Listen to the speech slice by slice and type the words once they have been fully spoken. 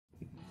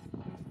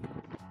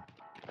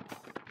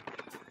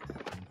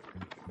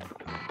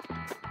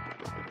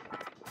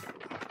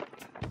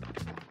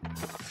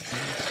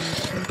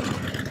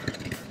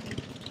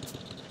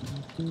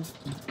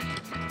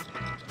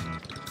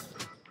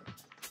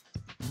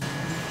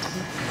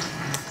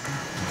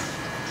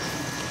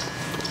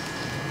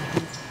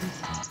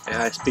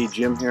High-speed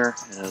Jim here,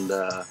 and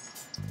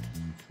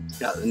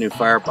got the new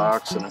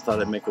firebox, and I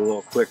thought I'd make a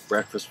little quick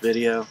breakfast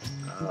video.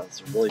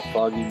 It's a really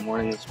foggy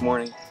morning this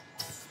morning.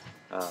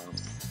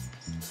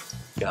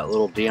 Got a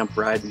little damp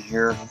ride in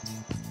here.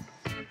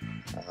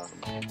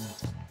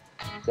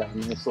 Got a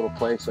nice little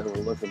place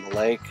overlooking the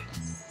lake.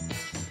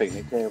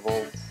 Picnic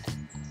table.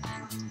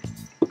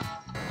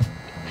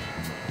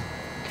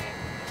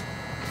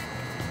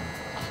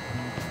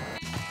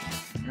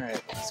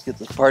 Alright, let's get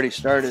this party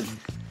started.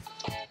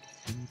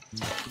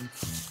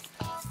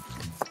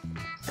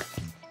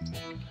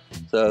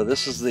 So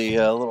this is the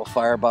little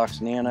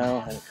Firebox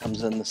Nano, and it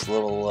comes in this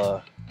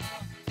little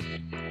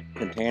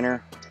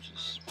container, which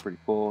is pretty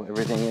cool.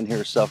 Everything in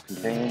here is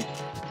self-contained.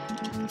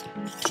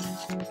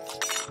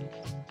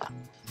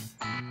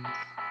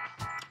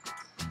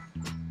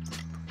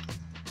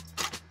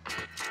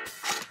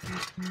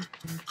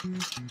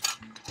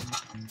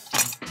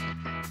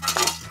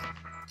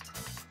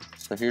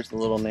 So here's the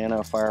little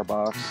Nano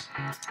Firebox.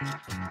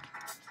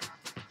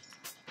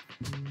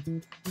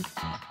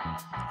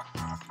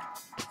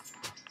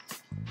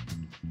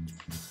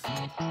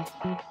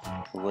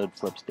 The lid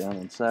flips down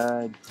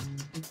inside.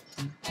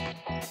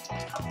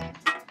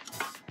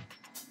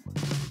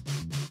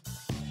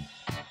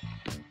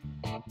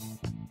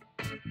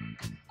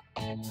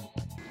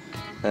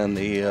 And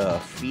the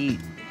feet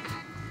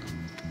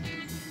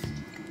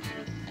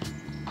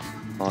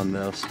on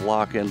this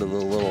lock into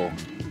the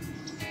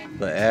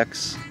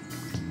X.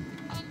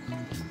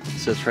 It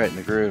sits right in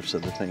the groove, so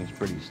the thing's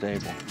pretty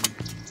stable.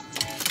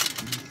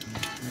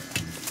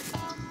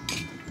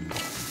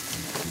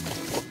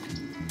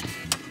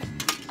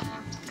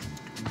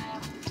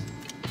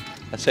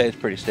 I say it's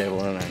pretty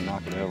stable, and I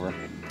knock it over.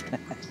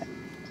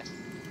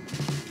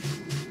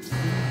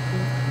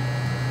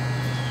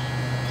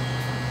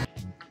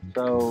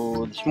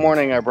 So this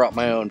morning I brought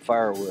my own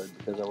firewood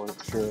because I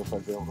wasn't sure if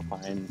I'd be able to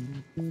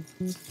find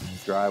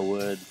dry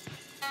wood.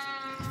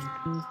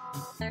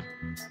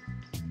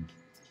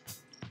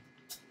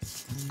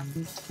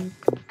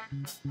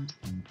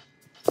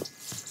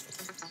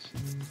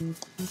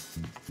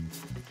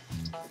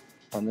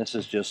 And this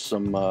is just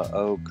some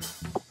oak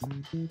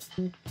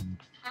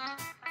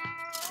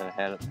that I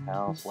had at the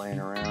house laying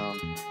around.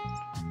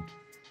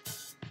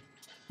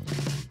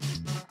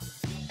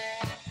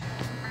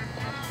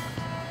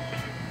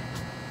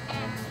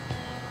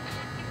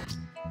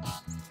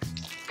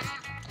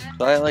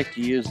 So I like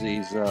to use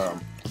these are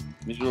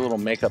little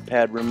makeup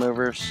pad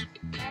removers,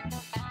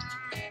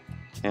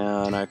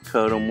 and I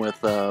coat them with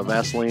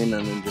Vaseline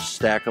and then just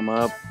stack them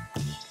up,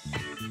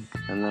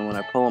 and then when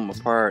I pull them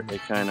apart they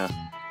kind of,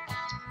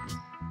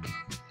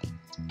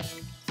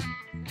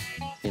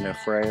 you know,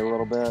 fray a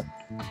little bit.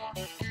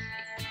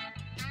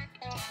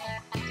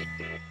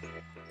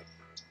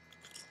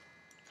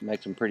 It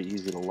makes them pretty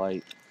easy to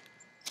light.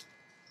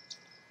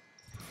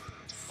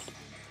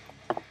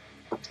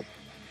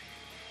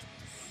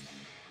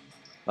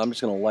 I'm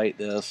just going to light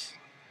this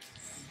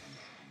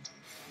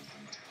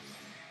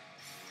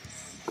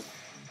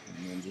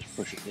and then just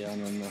push it down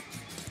in the...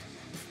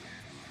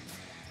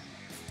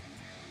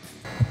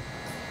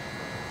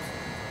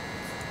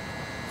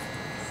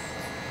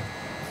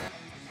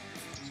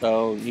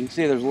 So you can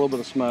see there's a little bit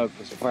of smoke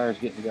because the fire's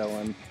getting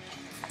going,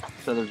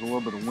 so there's a little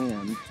bit of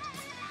wind.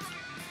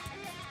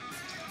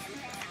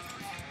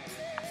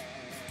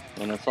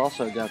 And it's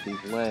also got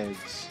these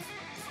legs.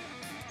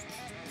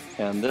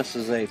 And this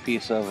is a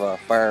piece of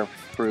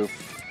fireproof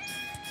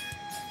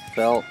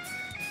felt.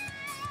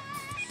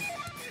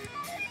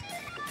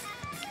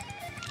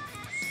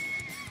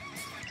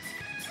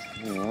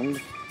 And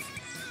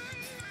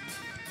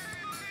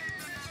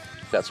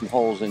got some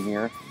holes in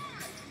here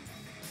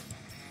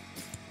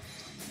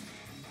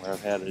where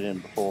I've had it in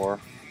before.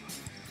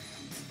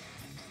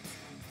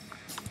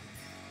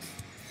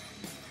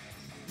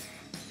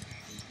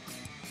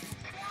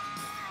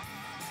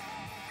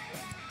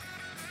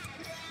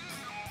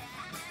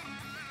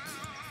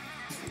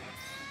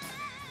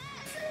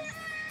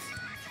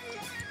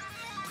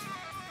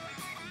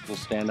 We'll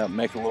stand up and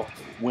make a little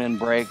wind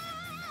break.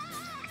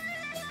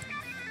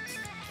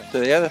 So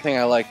the other thing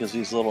I like is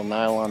these little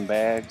nylon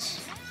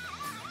bags.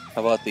 How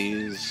about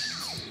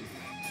these?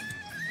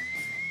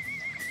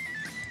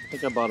 I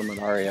think I bought them at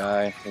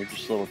REI. They're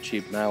just little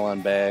cheap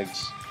nylon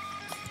bags.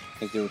 I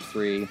think there was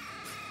three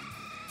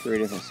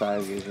different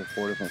sizes or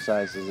 4 different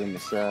sizes in the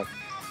set.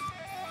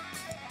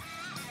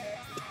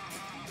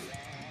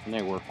 And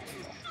they work.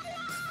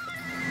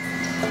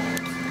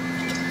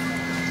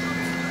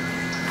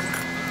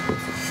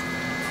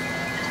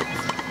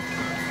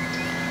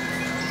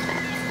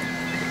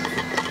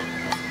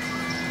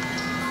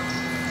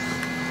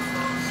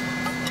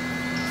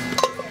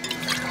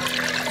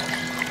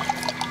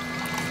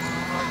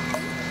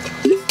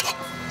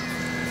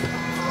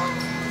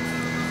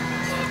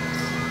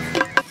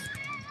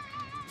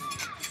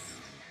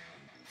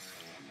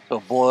 So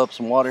boil up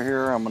some water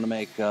here. I'm going to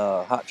make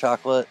hot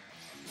chocolate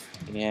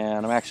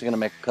And I'm actually going to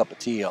make a cup of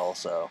tea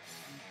also.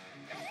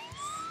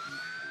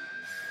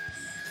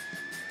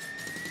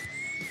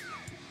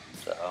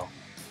 So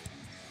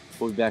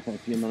we'll be back in a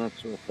few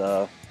minutes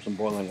with some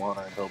boiling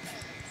water, I hope.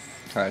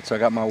 Alright, so I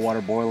got my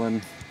water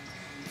boiling.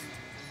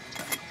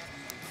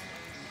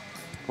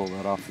 Pull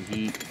that off the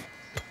heat.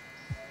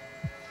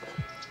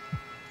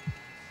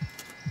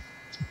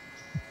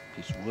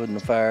 Piece of wood in the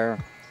fire.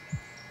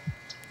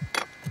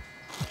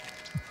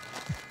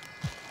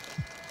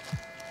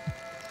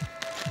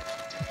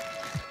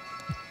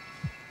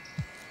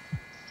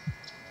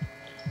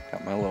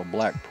 Got my little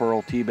black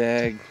pearl tea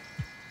bag.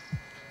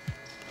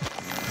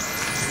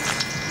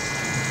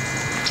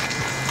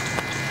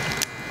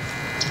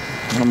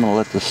 I'm going to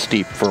let this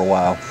steep for a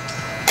while.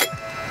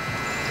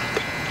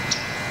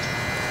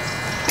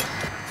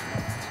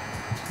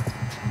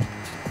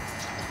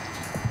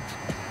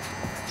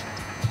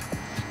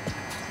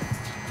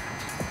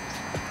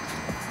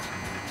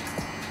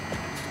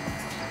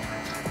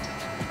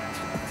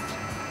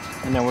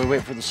 And then we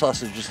wait for the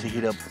sausages to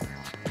heat up.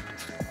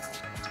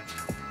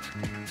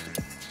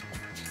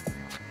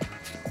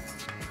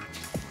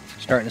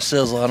 Starting to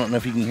sizzle. I don't know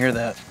if you can hear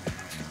that.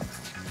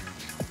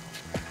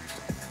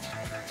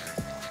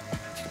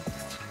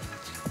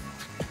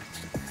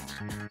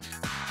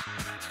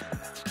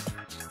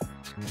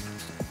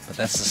 But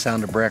that's the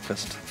sound of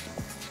breakfast.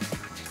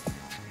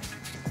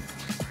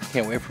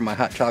 Can't wait for my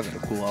hot chocolate to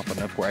cool off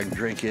enough where I can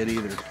drink it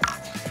either.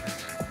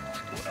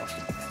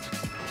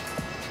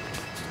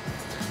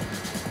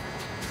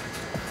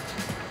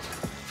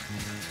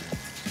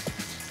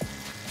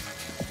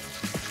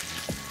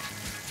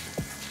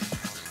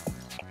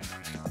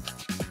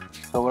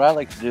 So what I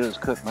like to do is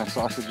cook my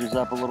sausages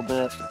up a little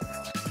bit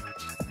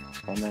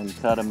and then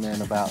cut them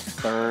in about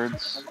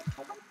thirds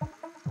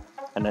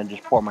and then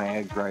just pour my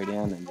eggs right in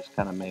and just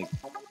kind of make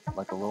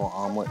like a little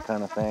omelet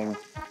kind of thing.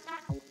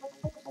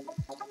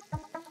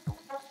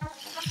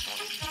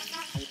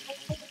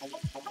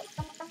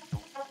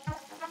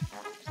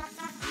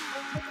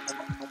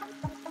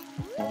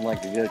 I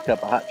like a good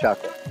cup of hot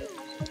chocolate.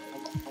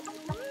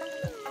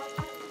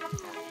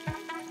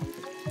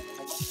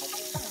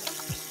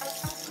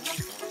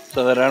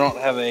 So that I don't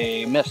have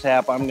a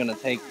mishap, I'm going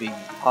to take the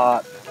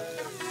hot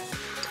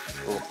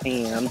little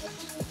pan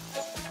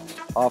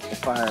off the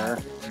fire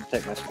and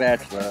take my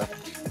spatula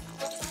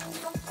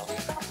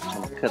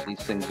and cut these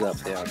things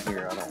up down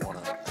here. I don't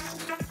want to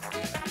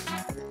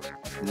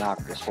knock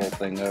this whole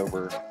thing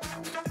over,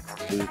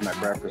 lose my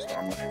breakfast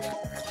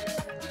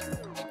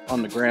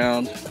on the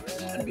ground.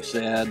 That'd be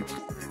sad.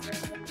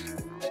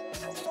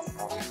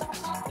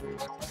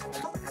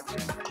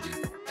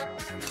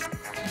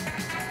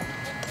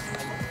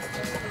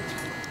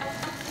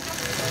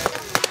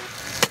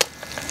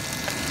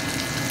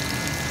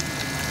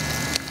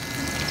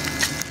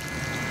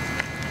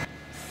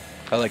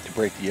 I like to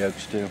break the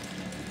yolks too.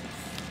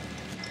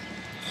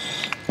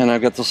 And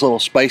I've got this little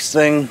spice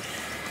thing.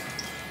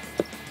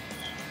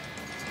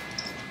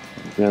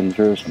 Then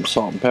throw some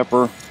salt and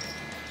pepper.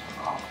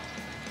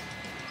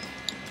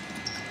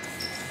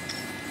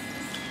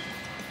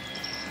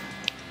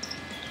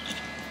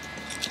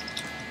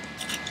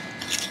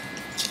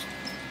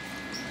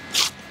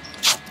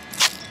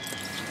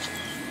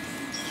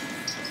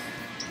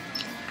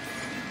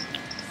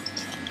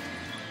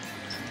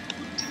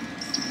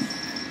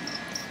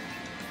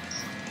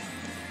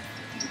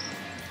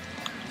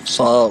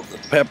 Salt,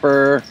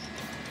 pepper,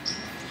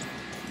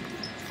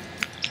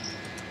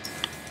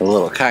 a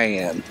little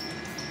cayenne.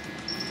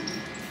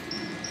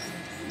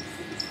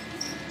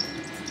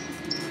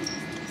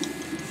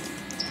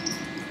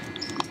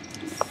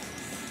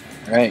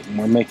 All right, and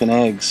we're making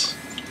eggs.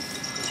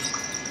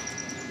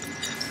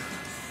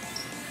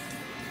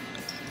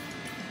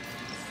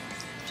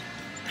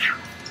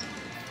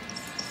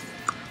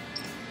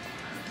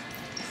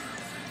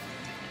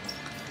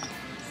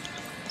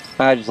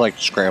 I just like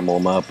to scramble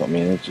them up. I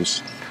mean, it's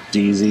just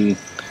easy.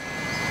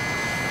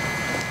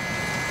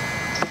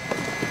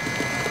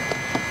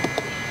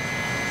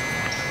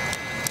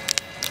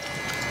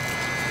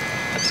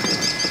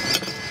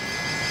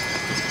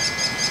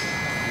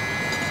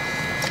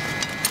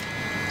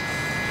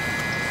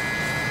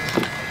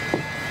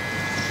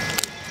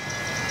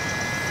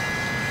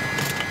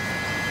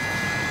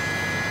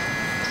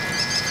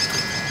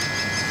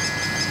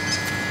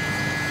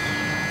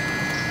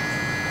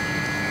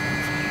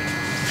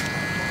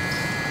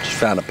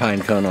 Found a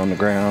pine cone on the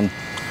ground.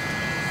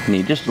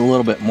 Need just a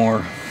little bit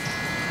more.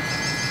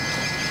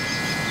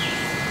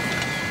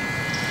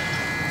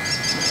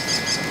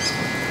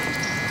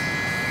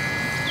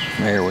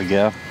 There we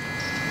go.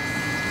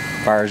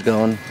 Fire's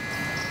going.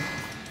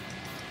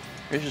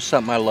 There's just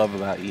something I love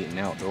about eating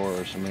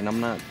outdoors. I mean, I'm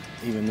not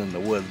even in the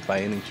woods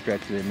by any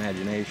stretch of the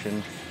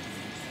imagination,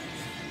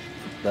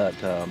 but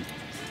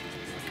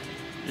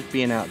just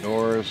being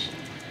outdoors,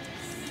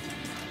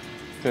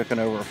 cooking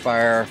over a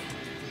fire.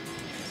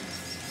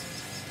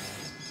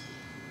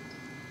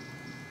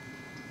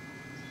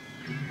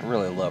 I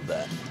really love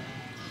that.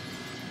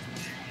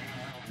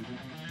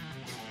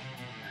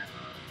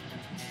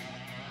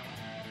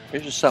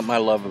 There's just something I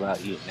love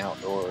about eating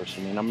outdoors.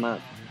 I mean, I'm not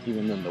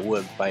even in the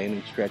woods by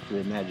any stretch of the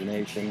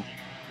imagination,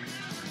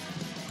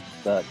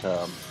 but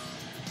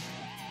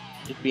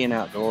just being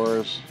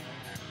outdoors,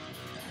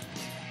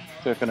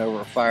 cooking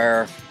over a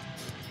fire,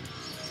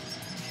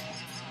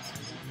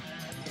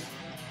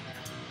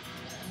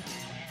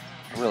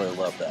 I really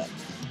love that.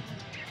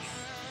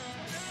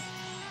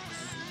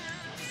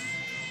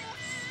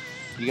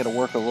 You got to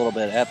work a little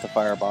bit at the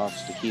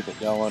firebox to keep it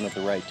going at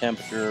the right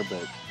temperature,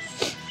 but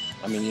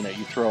I mean, you know,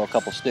 you throw a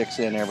couple sticks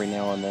in every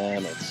now and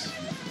then.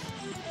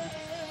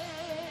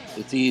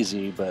 It's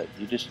easy, but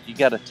you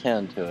got to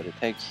tend to it. It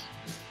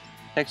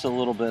takes a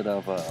little bit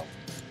of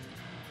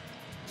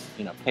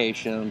you know,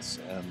 patience,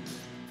 and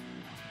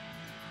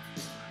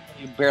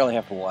you barely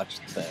have to watch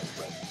the thing.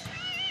 But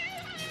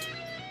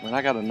I mean,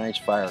 I got a nice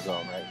fire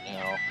going right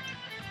now,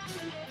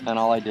 and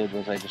all I did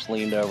was I just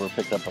leaned over,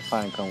 picked up a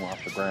pine cone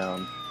off the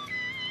ground,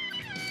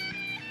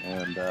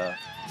 and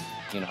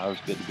you know, I was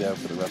good to go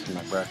for the rest of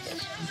my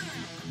breakfast.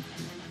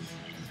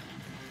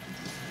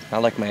 I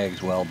like my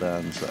eggs well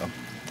done, so.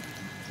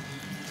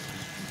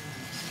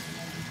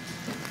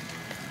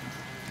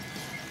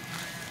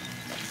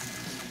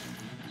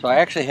 So I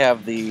actually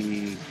have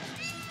the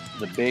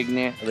big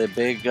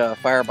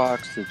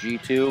firebox, the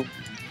G2,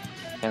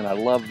 and I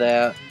love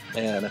that.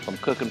 And if I'm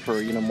cooking for,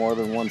 you know, more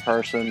than one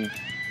person,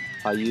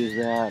 I use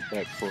that.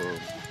 But for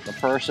a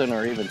person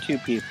or even two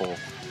people,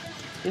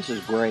 this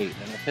is great.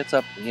 And it fits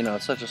up, you know,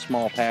 such a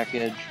small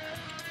package.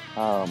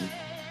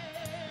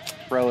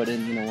 Throw it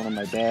in, you know, one of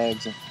my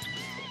bags.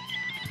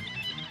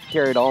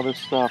 Carried all this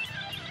stuff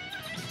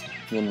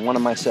in one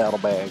of my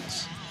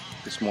saddlebags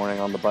this morning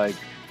on the bike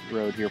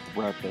rode here for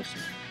breakfast.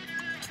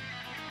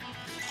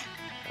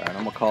 Alright,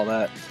 I'm gonna call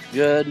that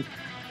good.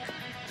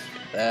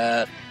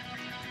 That.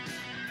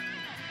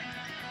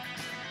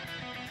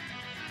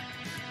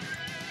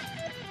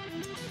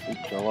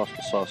 Oops, I lost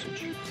the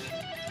sausage.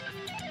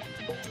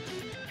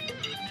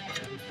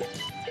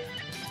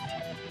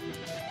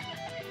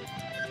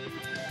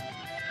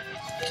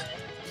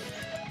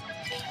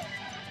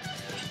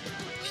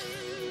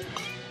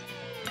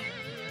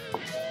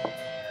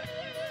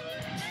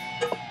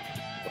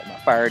 Let my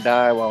fire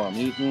die while I'm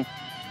eating.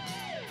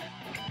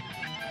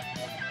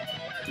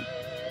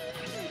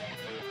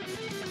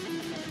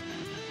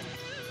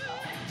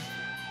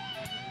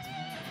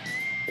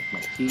 Take my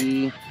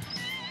tea.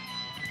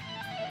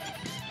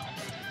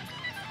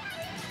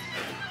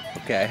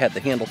 Okay, I had the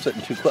handle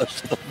sitting too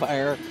close to the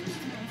fire.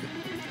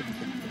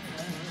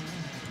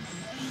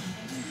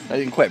 I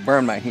didn't quite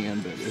burn my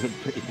hand, but it was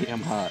pretty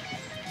damn hot.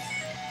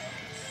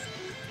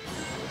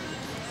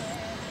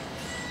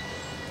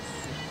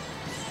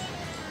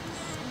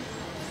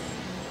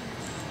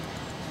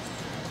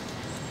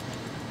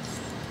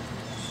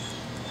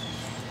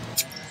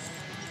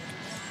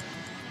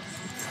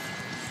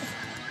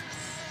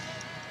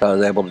 I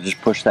was able to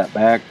just push that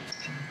back,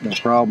 no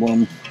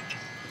problem.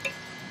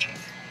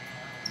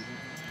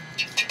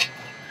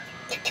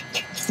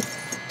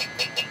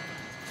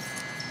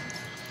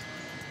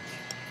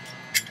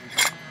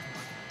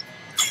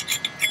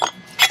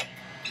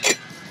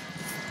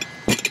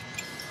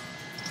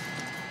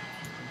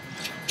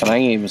 And I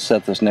can even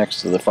set this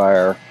next to the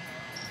fire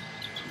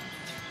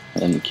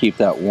and keep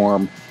that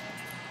warm.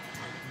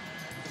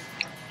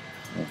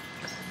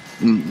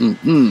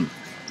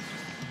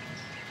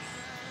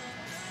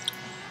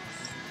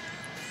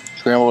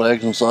 Scrambled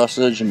eggs and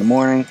sausage in the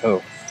morning.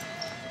 Oh,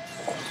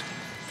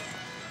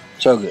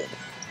 so good.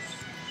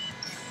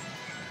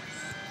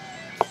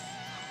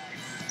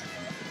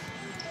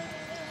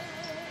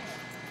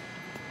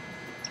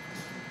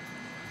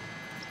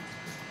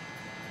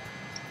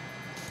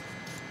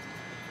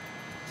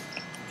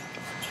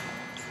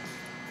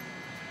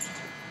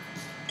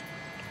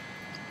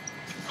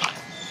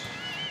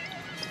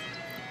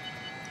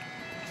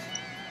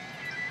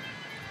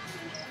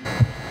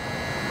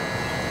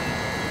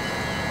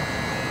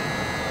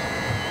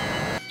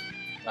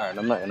 Alright,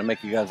 I'm not going to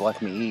make you guys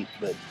watch me eat,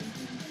 but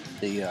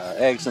the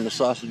eggs and the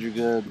sausage are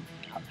good.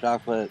 Hot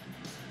chocolate,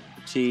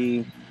 the tea.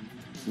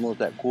 I'm going to let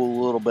that cool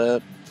a little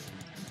bit.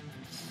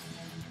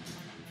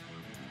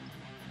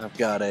 I've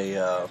got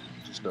a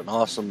just an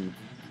awesome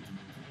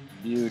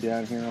view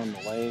down here on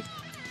the lake.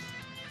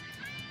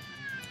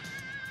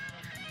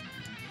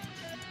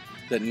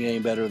 Doesn't get any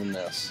better than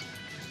this.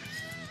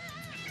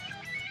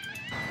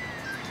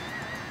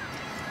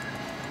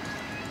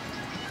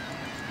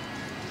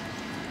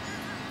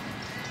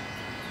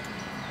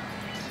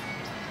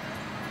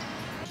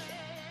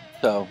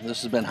 So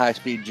this has been High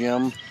Speed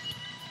Jim.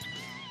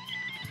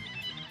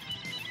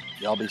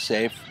 Y'all be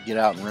safe, get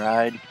out and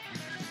ride,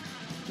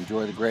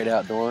 enjoy the great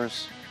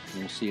outdoors,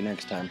 and we'll see you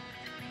next time.